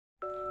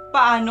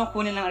Paano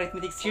kunin ang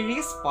Arithmetic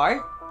Series Part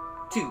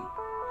II?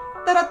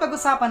 Tara't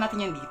pag-usapan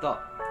natin yan dito.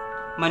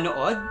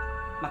 Manood,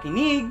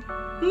 makinig,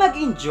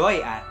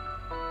 mag-enjoy at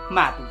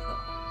matuto.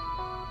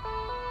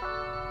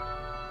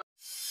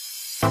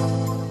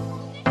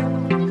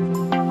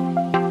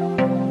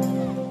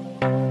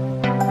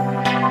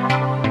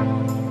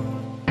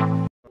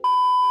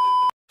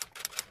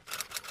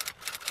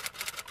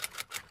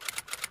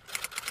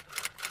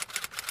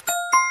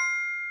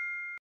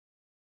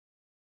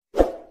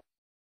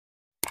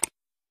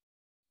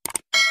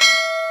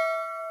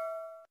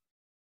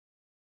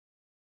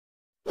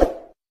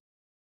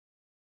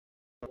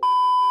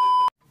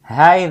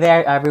 Hi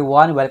there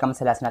everyone! Welcome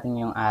sa lesson natin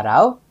ngayong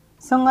araw.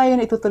 So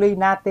ngayon itutuloy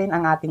natin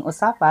ang ating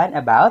usapan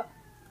about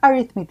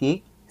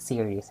arithmetic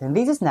series. And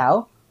this is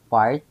now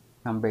part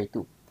number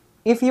 2.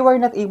 If you were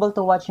not able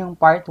to watch yung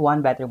part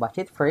 1, better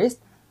watch it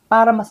first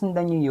para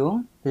masundan nyo yung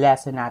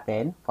lesson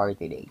natin for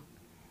today.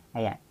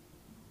 Ayan.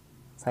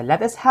 So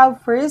let us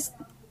have first,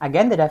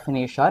 again, the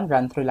definition.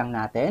 Run through lang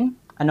natin.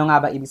 Ano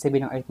nga ba ibig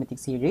sabihin ng arithmetic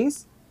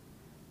series?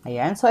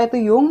 Ayan. So ito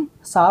yung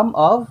sum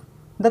of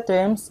the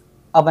terms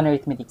of an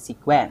arithmetic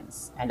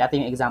sequence. And ito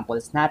yung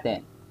examples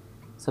natin.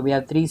 So we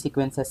have 3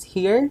 sequences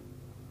here.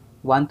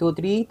 1,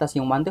 2, 3, tapos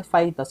yung 1 to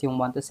 5, tapos yung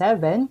 1 to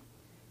 7.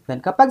 Then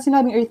kapag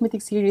sinabing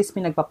arithmetic series,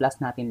 pinagpa-plus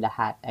natin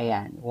lahat.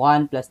 Ayan,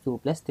 1 plus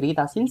 2 plus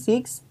 3, tapos yung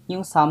 6,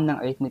 yung sum ng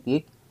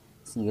arithmetic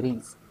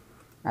series.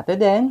 Ito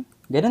din,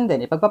 ganun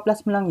din,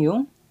 ipagpa-plus mo lang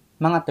yung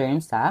mga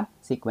terms sa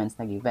sequence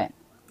na given.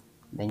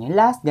 Then yung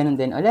last, ganun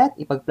din ulit,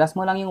 ipag-plus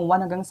mo lang yung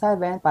 1 hanggang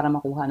 7 para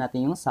makuha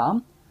natin yung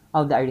sum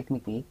of the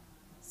arithmetic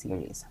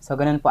series. So,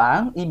 ganun po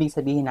ang ibig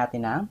sabihin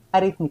natin ng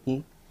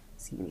arithmetic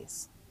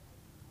series.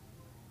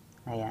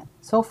 Ayan.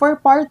 So, for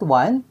part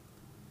 1,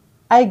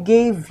 I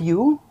gave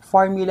you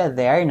formula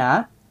there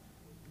na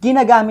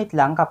ginagamit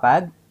lang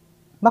kapag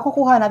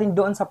makukuha natin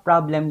doon sa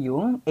problem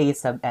yung a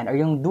sub n or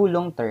yung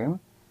dulong term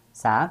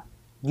sa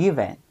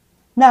given.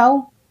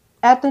 Now,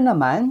 eto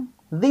naman,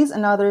 this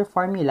another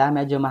formula,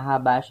 medyo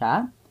mahaba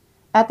siya.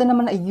 Eto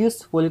naman ay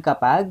useful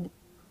kapag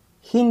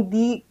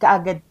hindi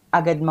kaagad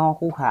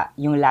makukuha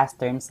yung last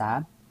term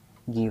sa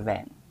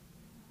given.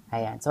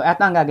 Ayan. So,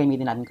 eto ang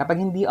gagamitin natin kapag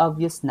hindi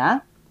obvious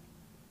na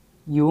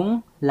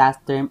yung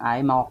last term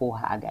ay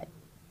makukuha agad.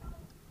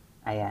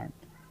 Ayan.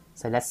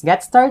 So, let's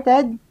get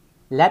started.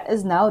 Let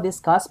us now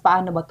discuss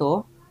paano ba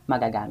to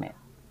magagamit.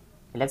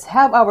 Let's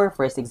have our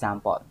first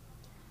example.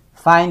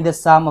 Find the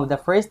sum of the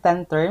first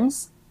 10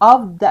 terms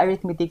of the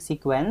arithmetic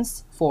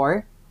sequence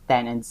for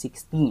 10 and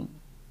 16.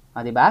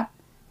 O, diba?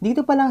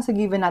 Dito pa lang sa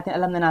given natin,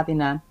 alam na natin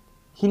na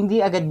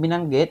hindi agad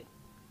binanggit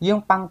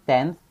yung pang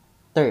 10th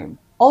term.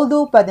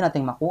 Although, pwede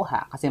natin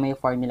makuha kasi may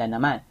formula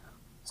naman.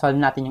 Solve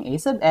natin yung a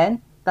sub n,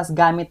 tas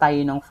gamit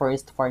tayo ng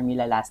first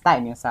formula last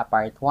time, yung sa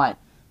part 1.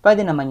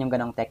 Pwede naman yung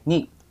ganong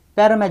technique.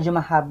 Pero medyo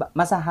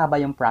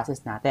masahaba yung process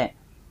natin.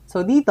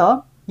 So,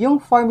 dito, yung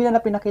formula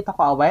na pinakita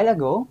ko a while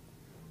ago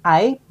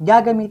ay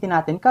gagamitin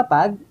natin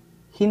kapag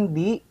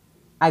hindi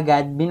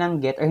agad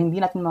binanggit or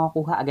hindi natin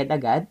makukuha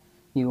agad-agad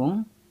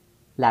yung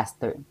last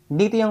term.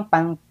 Dito yung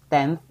pang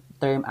 10th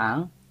term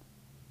ang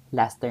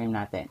last term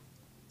natin.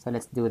 So,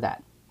 let's do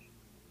that.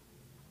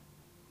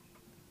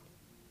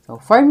 So,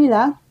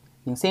 formula,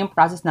 yung same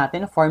process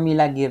natin,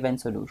 formula given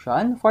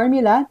solution.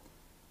 Formula,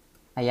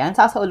 ayan,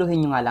 sasauluhin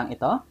nyo nga lang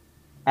ito.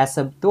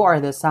 S sub 2 or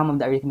the sum of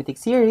the arithmetic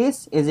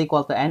series is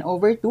equal to n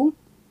over 2.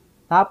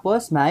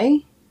 Tapos,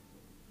 may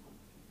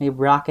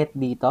bracket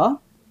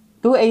dito.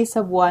 2a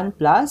sub 1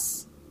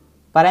 plus,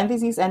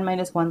 parenthesis n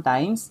minus 1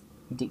 times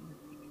d.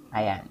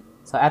 Ayan.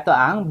 So, ito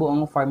ang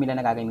buong formula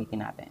na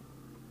gagamitin natin.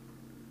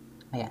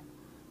 Ayan.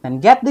 Then,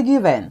 get the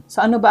given.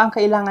 So, ano ba ang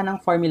kailangan ng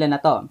formula na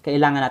to?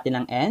 Kailangan natin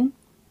ng n,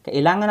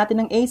 kailangan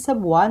natin ng a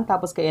sub 1,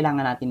 tapos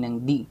kailangan natin ng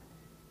d.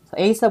 So,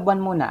 a sub 1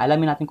 muna.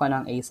 Alamin natin kung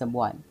ano ang a sub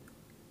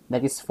 1.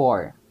 That is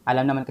 4.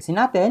 Alam naman kasi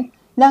natin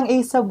na ang a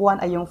sub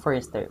 1 ay yung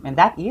first term. And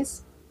that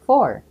is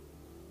 4.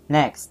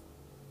 Next.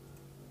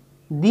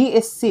 D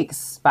is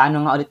 6.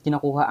 Paano nga ulit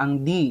kinukuha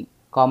ang D?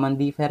 Common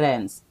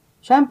difference.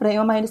 Siyempre,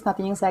 i-minus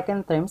natin yung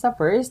second term sa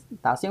first,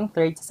 tapos yung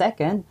third sa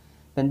second.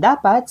 Then,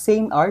 dapat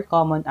same or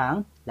common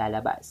ang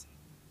lalabas.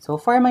 So,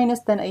 4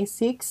 minus 10 ay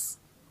 6.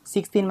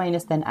 16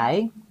 minus 10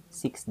 ay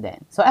 6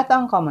 din. So, ito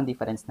ang common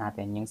difference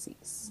natin, yung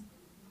 6.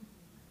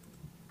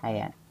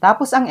 Ayan.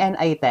 Tapos, ang n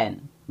ay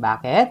 10.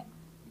 Bakit?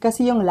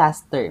 Kasi yung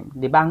last term.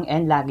 Di ba ang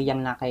n lagi yung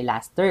nakay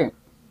last term?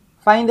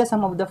 Find the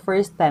sum of the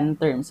first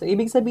 10 terms. So,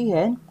 ibig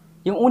sabihin,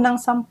 yung unang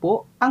 10,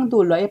 ang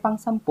dulo ay pang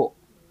 10.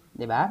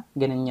 Di ba?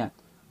 Ganun yun.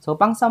 So,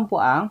 pang 10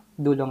 ang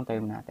dulong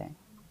term natin.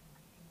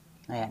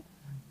 Ayan.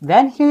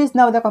 Then, here is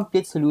now the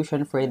complete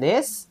solution for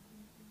this.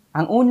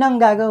 Ang unang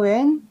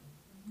gagawin,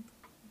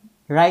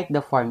 write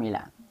the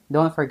formula.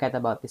 Don't forget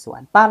about this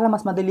one. Para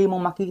mas madali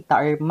mong makita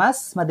or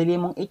mas madali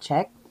mong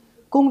i-check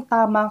kung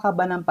tama ka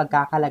ba ng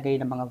pagkakalagay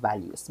ng mga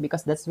values.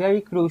 Because that's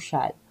very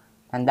crucial.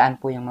 Tandaan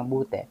po yung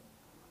mabuti.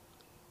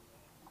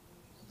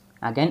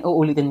 Again,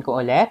 uulitin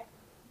ko ulit.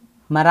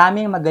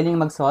 Maraming magaling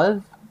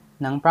mag-solve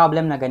ng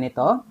problem na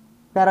ganito.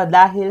 Pero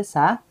dahil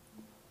sa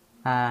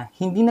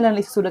hindi nila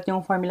isusulat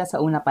yung formula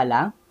sa una pa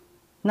lang,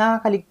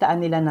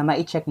 nakakaligtaan nila na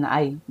ma-check na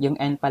ay, yung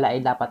n pala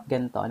ay dapat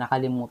ganito,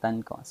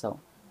 nakalimutan ko.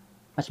 So,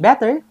 much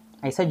better,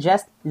 I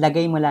suggest,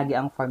 lagay mo lagi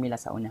ang formula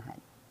sa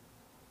unahan.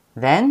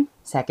 Then,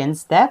 second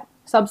step,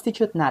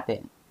 substitute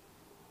natin.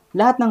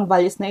 Lahat ng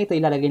values na ito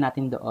ilalagay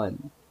natin doon.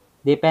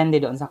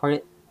 Depende doon sa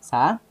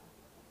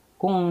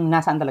kung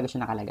nasaan talaga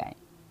siya nakalagay.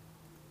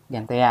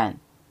 Ganito yan.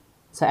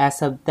 So,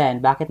 S sub 10.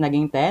 Bakit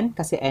naging 10?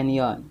 Kasi n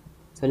yon.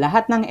 So,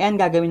 lahat ng n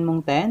gagawin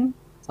mong 10.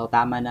 So,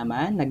 tama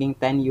naman. Naging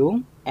 10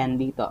 yung n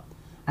dito.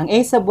 Ang a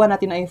sub 1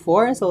 natin ay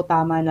 4. So,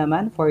 tama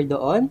naman. 4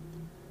 doon.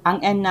 Ang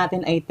n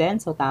natin ay 10.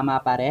 So, tama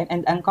pa rin.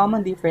 And ang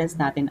common difference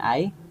natin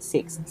ay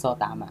 6. So,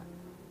 tama.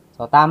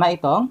 So, tama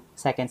itong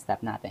second step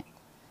natin.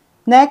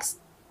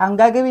 Next, ang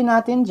gagawin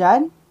natin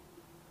dyan,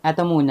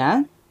 ito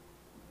muna,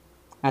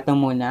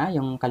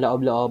 yung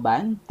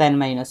kaloob-looban, 10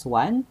 minus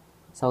 1.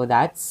 So,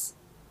 that's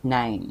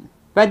 9.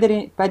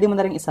 Pwede mo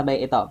na rin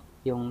isabay ito.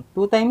 Yung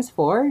 2 times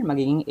 4,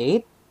 magiging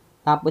 8.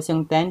 Tapos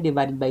yung 10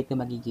 divided by 2,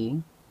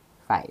 magiging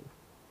 5.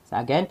 So,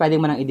 again,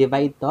 pwede mo nang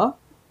i-divide to.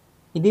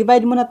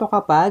 I-divide mo na to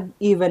kapag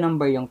even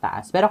number yung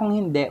taas. Pero kung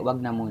hindi, wag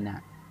na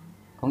muna.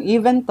 Kung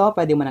even to,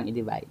 pwede mo nang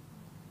i-divide.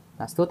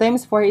 Tapos 2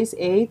 times 4 is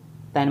 8.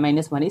 10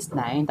 minus 1 is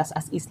 9. Tapos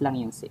as is lang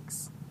yung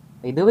 6.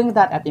 By doing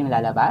that, at yung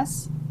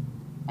lalabas.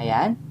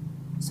 Ayan.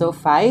 So,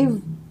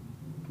 5.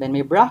 Then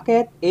may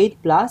bracket. 8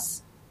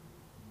 plus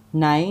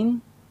 9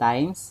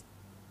 times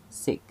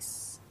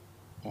 6.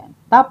 Ayan.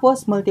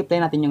 Tapos, multiply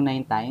natin yung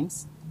 9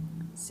 times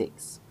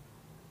 6.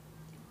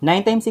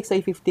 9 times 6 ay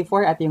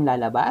 54 at yung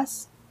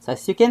lalabas. So, as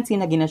you can see,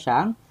 naging na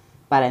siyang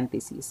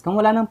parenthesis. Kung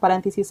wala ng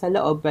parenthesis sa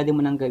loob, pwede mo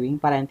nang gawing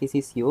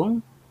parenthesis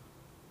yung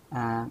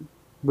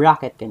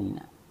bracket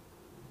kanina.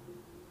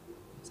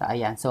 So,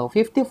 ayan. So,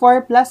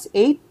 54 plus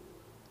 8,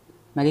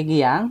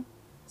 magiging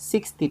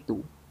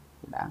 62.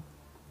 Diba?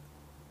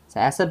 So,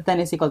 S sub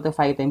 10 is equal to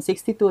 5 times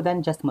 62, then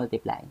just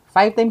multiply.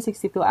 5 times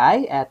 62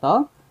 ay,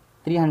 eto,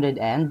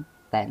 310.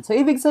 So,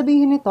 ibig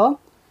sabihin nito,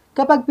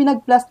 kapag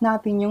pinag-plus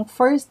natin yung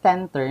first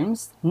 10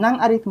 terms ng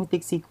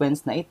arithmetic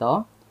sequence na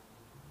ito,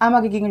 ang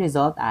magiging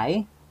result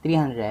ay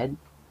 310.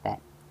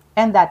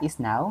 And that is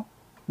now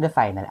the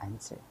final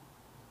answer.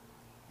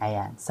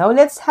 Ayan. So,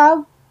 let's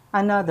have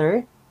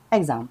another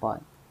example.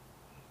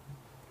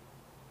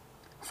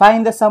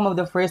 Find the sum of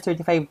the first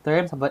 35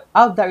 terms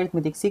of the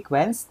arithmetic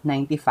sequence,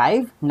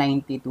 95,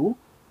 92,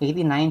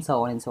 89,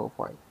 so on and so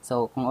forth.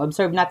 So, kung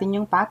observe natin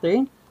yung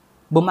pattern,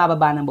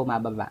 bumababa ng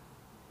bumababa.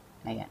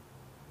 Ayan.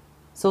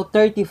 So,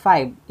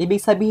 35. Ibig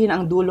sabihin,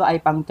 ang dulo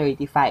ay pang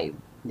 35.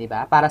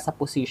 Diba? Para sa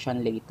position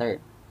later.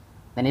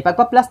 Then,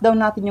 ipagpa-plus down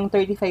natin yung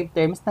 35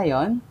 terms na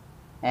yon.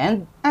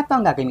 And, eto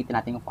ang gagamitin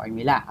natin yung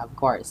formula. Of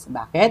course.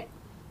 Bakit?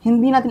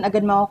 Hindi natin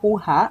agad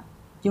makukuha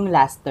yung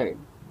last term.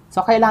 So,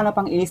 kailangan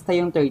pang ilista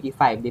yung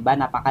 35, di ba?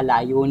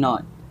 Napakalayo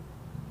nun.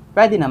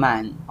 Pwede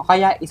naman. O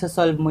kaya,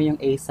 isosolve mo yung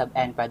a sub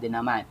n, pwede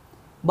naman.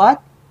 But,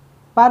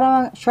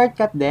 para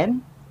shortcut din,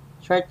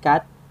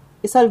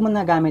 isolve mo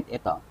na gamit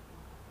ito.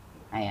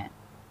 Ayan.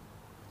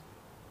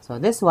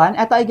 So, this one,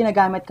 ito ay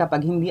ginagamit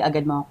kapag hindi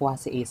agad makukuha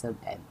si a sub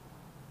n.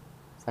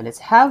 So,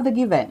 let's have the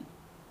given.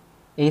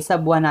 A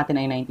sub 1 natin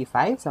ay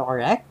 95, so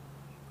correct.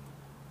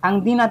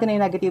 Ang d natin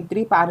ay negative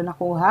 3, paano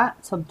nakuha?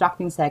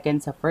 Subtracting second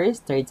sa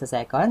first, third sa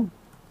second.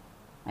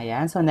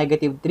 Ayan, so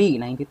negative 3.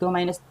 92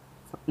 minus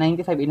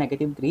 95 ay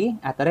negative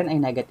 3. Ato rin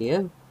ay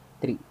negative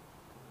 3.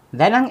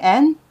 Then, ang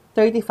n,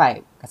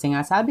 35. Kasi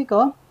nga sabi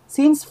ko,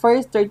 since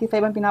first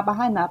 35 ang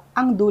pinapahanap,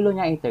 ang dulo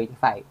niya ay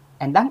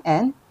 35. And ang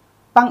n,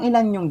 pang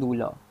ilan yung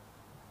dulo?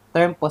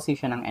 Term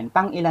position ng n,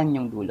 pang ilan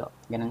yung dulo?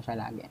 Ganun siya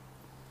lagi.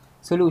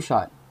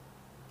 Solution.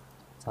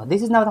 So, this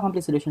is now the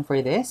complete solution for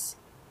this.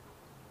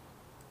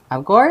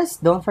 Of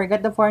course, don't forget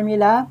the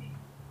formula.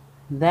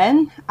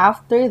 Then,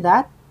 after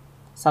that,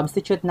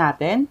 substitute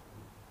natin.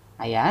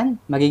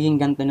 Ayan, magiging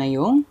ganito na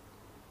yung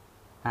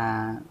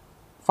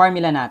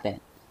formula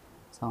natin.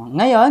 So,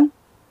 ngayon,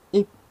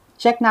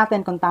 i-check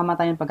natin kung tama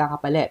tayong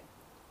pagkakapalit.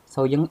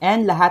 So, yung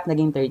n lahat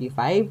naging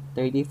 35,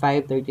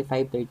 35,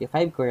 35,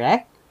 35,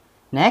 correct?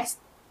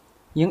 Next,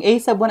 yung a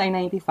sub 1 ay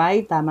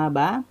 95, tama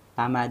ba?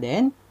 Tama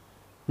din.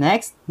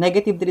 Next,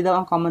 negative 3 daw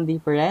ang common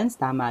difference,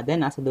 tama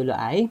din, nasa dulo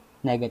ay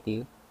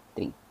negative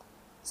 3.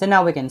 So,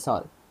 now we can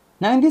solve.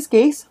 Now, in this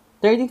case,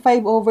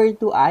 35 over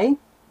 2 ay,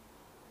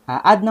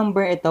 add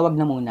number ito, wag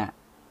na muna.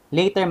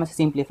 Later,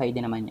 masisimplify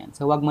din naman yan.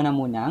 So, wag mo na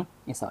munang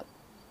isolve.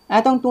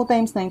 Atong 2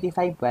 times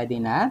 95, pwede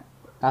na.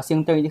 Tapos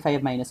yung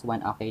 35 minus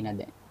 1, okay na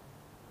din.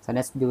 So,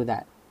 let's do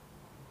that.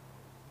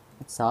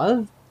 Let's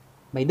solve.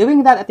 By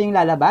doing that, ito yung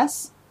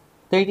lalabas.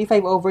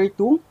 35 over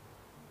 2.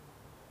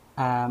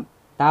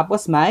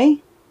 Tapos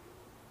may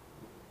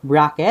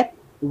bracket,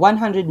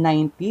 190.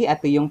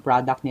 Ito yung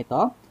product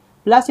nito.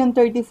 Plus yung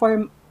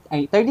 35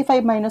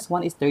 minus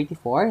 1 is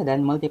 34.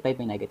 Then, multiply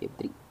by negative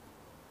 3.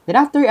 Then,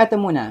 after, ito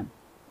muna.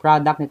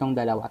 Product nitong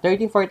dalawa.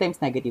 34 times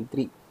negative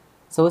 3.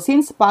 So,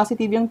 since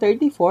positive yung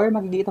 34,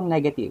 magiging itong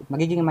negative.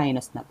 Magiging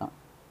minus na to.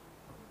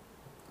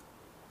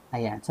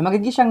 Ayan. So,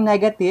 magiging siyang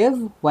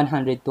negative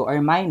 102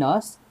 or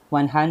minus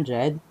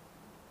 102.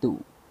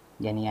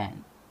 Ganyan.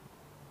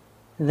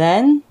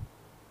 Then,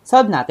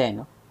 solve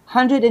natin.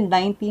 190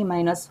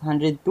 minus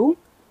 102.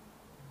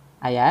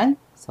 Ayan.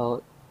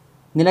 So,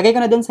 nilagay ko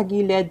na dun sa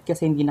gilid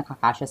kasi hindi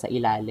nakakasya sa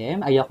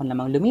ilalim. Ayoko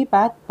namang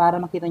lumipat para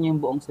makita nyo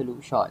yung buong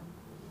solution.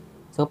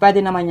 So,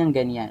 pwede naman yung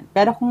ganyan.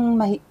 Pero kung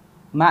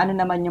maano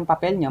naman yung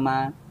papel nyo,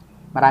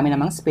 marami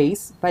namang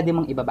space, pwede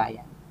mong ibaba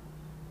yan.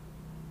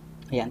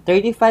 Ayan,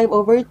 35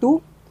 over 2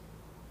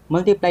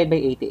 multiplied by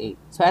 88.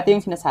 So, ito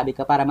yung sinasabi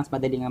ko para mas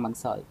madali nga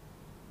mag-solve.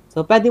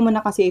 So, pwede mo na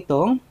kasi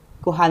itong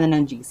kuhanan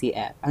ng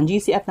GCF. Ang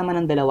GCF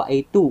naman ng dalawa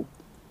ay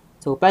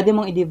 2. So, pwede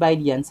mong i-divide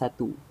yan sa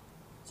 2.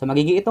 So,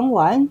 magiging itong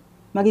 1,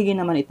 magiging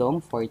naman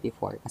itong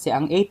 44. Kasi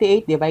ang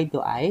 88 divide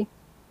 2 ay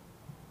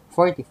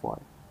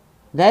 44.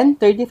 Then,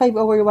 35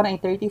 over 1 ay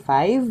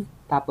 35,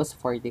 tapos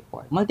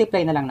 44.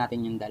 Multiply na lang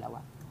natin yung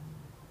dalawa.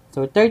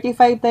 So,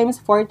 35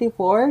 times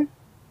 44,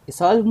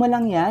 isolve mo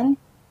lang yan,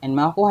 and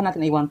makakuha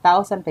natin ay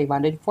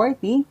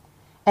 1,540,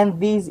 and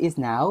this is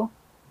now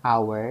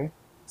our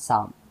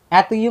sum.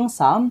 Ito yung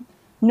sum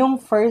nung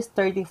first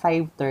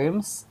 35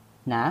 terms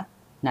na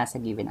nasa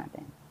given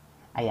natin.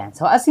 Ayan.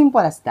 So, as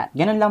simple as that.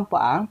 Ganun lang po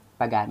ang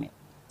paggamit.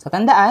 So,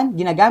 tandaan,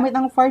 ginagamit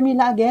ang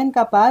formula again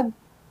kapag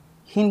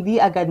hindi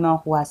agad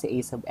makukuha si A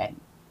sub n.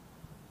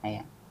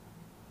 Ayan.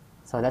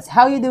 So, that's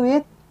how you do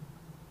it.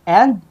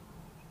 And,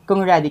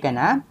 kung ready ka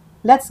na,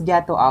 let's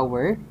get to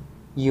our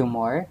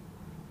YouMore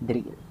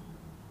drill.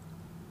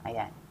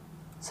 Ayan.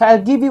 So,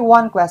 I'll give you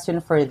one question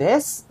for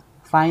this.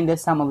 Find the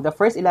sum of the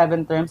first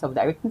 11 terms of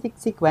the arithmetic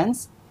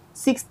sequence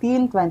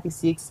 16,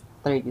 26,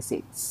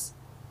 36.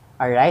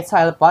 Alright, so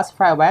I'll pause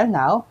for a while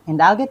now,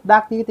 and I'll get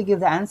back to you to give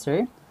the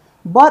answer.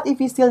 But if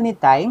you still need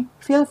time,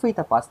 feel free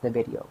to pause the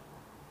video.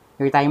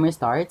 Your timer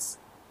starts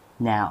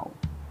now.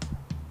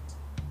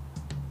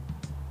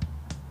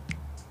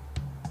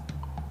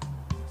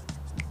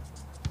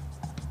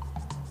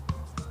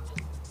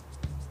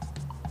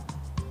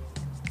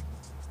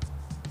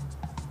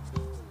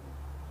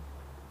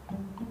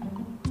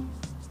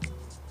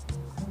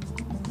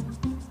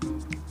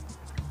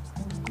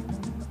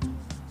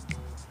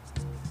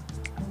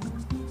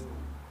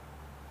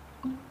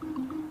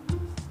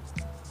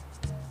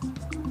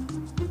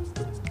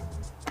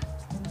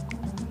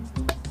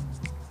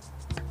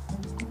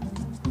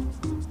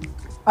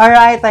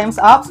 Alright, time's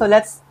up. So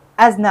let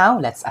us now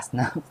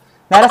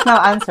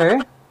answer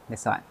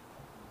this one.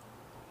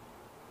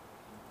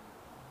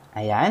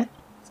 Ayan.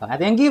 So,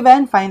 ito yung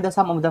given. Find the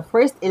sum of the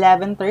first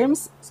 11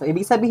 terms. So,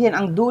 ibig sabihin,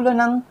 ang dulo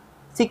ng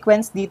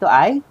sequence dito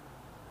ay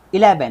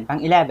 11, pang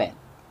 11.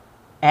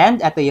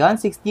 And, ito yon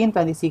 16,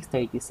 26,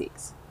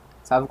 36.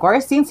 So, of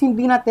course, since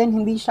hindi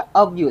siya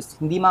obvious,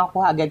 hindi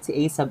makakuha agad si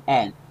A sub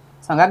n.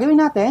 So, ang gagawin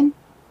natin,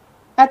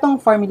 etong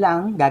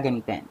formula ang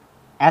gagamitin.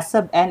 S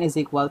sub n is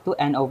equal to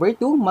n over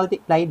 2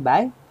 multiplied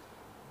by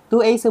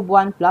 2a sub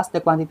 1 plus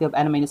the quantity of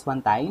n minus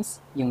 1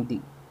 times yung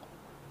d.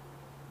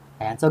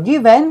 Ayan. So,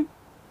 given,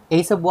 a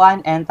sub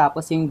 1, n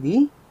tapos yung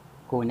d,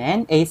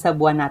 kunin, a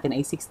sub 1 natin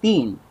ay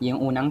 16, yung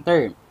unang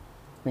term.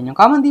 Then, yung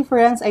common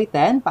difference ay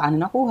 10. Paano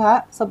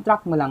nakuha?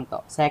 Subtract mo lang to.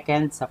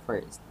 Second sa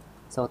first.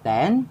 So,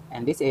 10,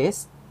 and this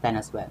is 10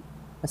 as well.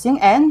 Tapos yung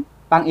n,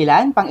 pang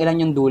ilan? Pang ilan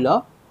yung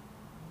dulo?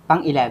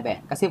 Pang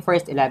 11. Kasi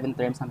first 11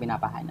 terms ang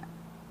pinapahanap.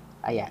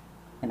 Ayan.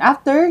 And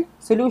after,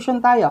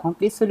 solution tayo.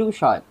 Complete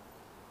solution.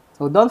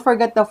 So, don't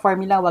forget the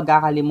formula. Huwag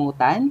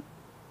kakalimutan.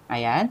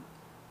 Ayan.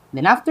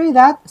 Then after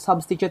that,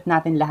 substitute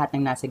natin lahat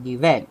ng nasa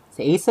given.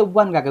 Si a sub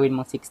 1 gagawin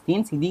mong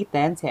 16, si d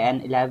 10, si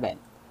n 11.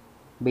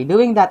 By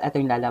doing that,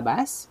 ito yung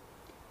lalabas.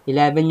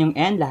 11 yung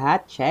n,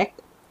 lahat, check.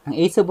 Ang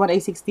a sub 1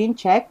 ay 16,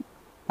 check.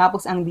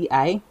 Tapos ang d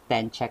ay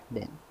 10, check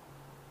din.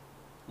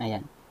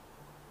 Ayan.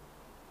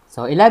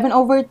 So, 11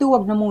 over 2,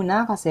 wag na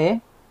muna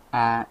kasi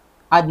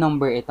odd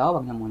number ito,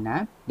 wag na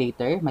muna.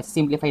 Later, mas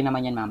simplify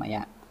naman yan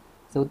mamaya.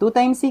 So, 2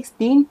 times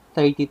 16,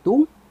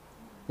 32.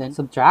 Then,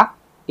 subtract.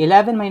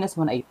 11 minus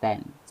 1 ay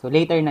 10. So,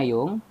 later na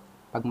yung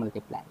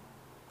pag-multiply.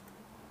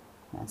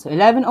 So,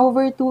 11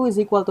 over 2 is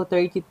equal to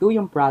 32,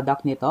 yung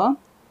product nito.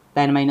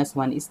 10 minus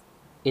 1 is,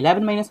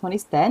 11 minus 1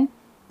 is 10,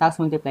 tapos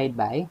multiplied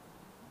by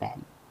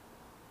 10.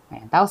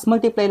 Ayan. Tapos,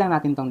 multiply lang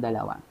natin tong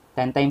dalawa.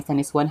 10 times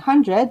 10 is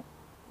 100,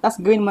 tapos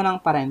gawin mo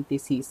ng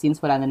parenthesis, since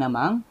wala na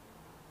namang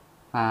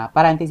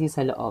parenthesis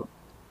sa loob.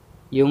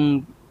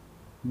 Yung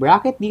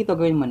bracket dito,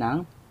 gawin mo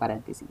ng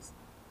parenthesis.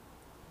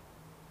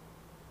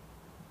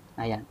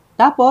 Ayan.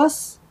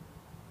 Tapos,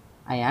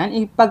 ayan,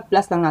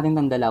 ipag-plus lang natin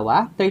itong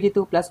dalawa.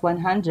 32 plus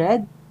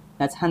 100,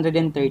 that's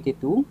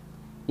 132.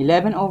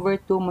 11 over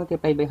 2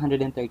 multiplied by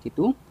 132.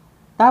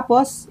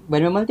 Tapos,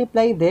 when we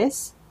multiply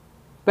this,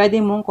 pwede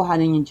mong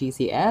kuhanin yung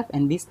GCF,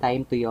 and this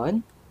time 2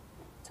 yon.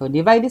 So,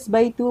 divide this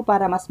by 2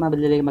 para mas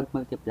madali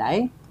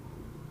mag-multiply.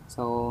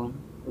 So,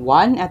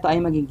 1, ito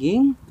ay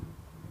magiging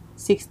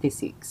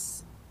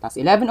 66. Tapos,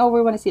 11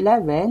 over 1 is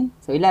 11.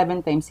 So,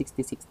 11 times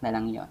 66 na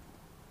lang yon.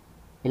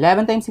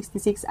 11 times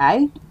 66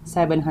 ay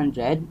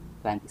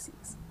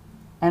 726.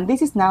 And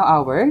this is now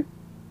our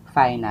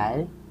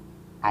final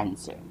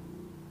answer.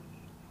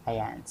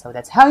 Ayan. So,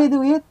 that's how you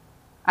do it.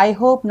 I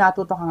hope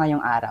natuto ka ngayong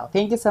araw.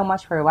 Thank you so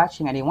much for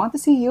watching and I want to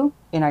see you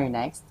in our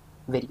next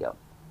video.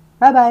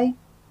 Bye-bye!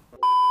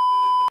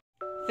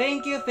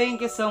 Thank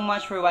you so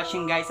much for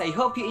watching, guys. I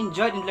hope you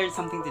enjoyed and learned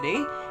something today.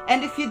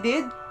 And if you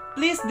did,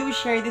 please do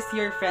share this to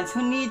your friends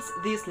who needs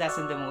this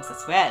lesson the most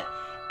as well.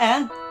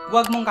 And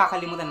huwag mong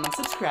kakalimutan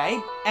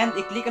mag-subscribe and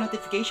i-click ang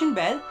notification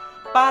bell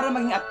para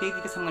maging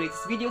updated ka sa mga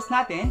latest videos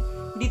natin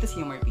dito sa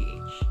YouMore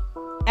PH.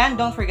 And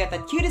don't forget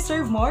that you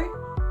deserve more,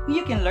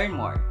 you can learn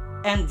more,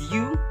 and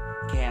you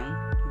can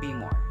be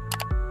more.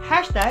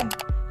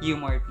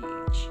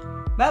 #YouMorePH.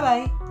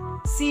 Bye-bye!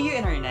 See you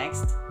in our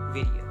next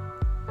video.